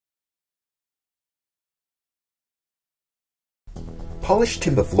Polished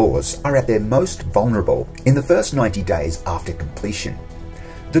timber floors are at their most vulnerable in the first 90 days after completion.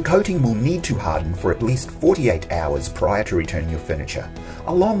 The coating will need to harden for at least 48 hours prior to returning your furniture,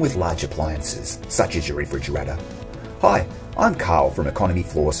 along with large appliances, such as your refrigerator. Hi, I'm Carl from Economy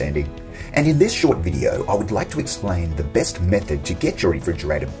Floor Sanding, and in this short video I would like to explain the best method to get your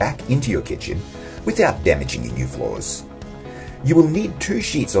refrigerator back into your kitchen without damaging your new floors. You will need 2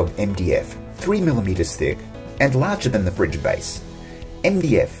 sheets of MDF, 3mm thick and larger than the fridge base.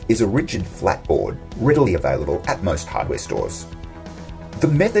 MDF is a rigid flat board readily available at most hardware stores. The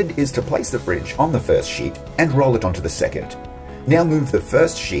method is to place the fridge on the first sheet and roll it onto the second. Now move the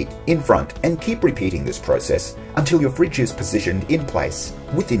first sheet in front and keep repeating this process until your fridge is positioned in place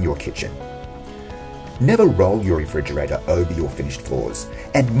within your kitchen. Never roll your refrigerator over your finished floors,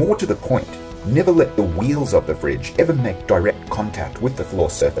 and more to the point, never let the wheels of the fridge ever make direct contact with the floor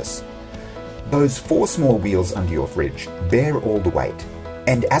surface. Those 4 small wheels under your fridge bear all the weight,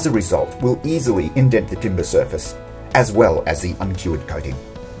 and as a result will easily indent the timber surface as well as the uncured coating.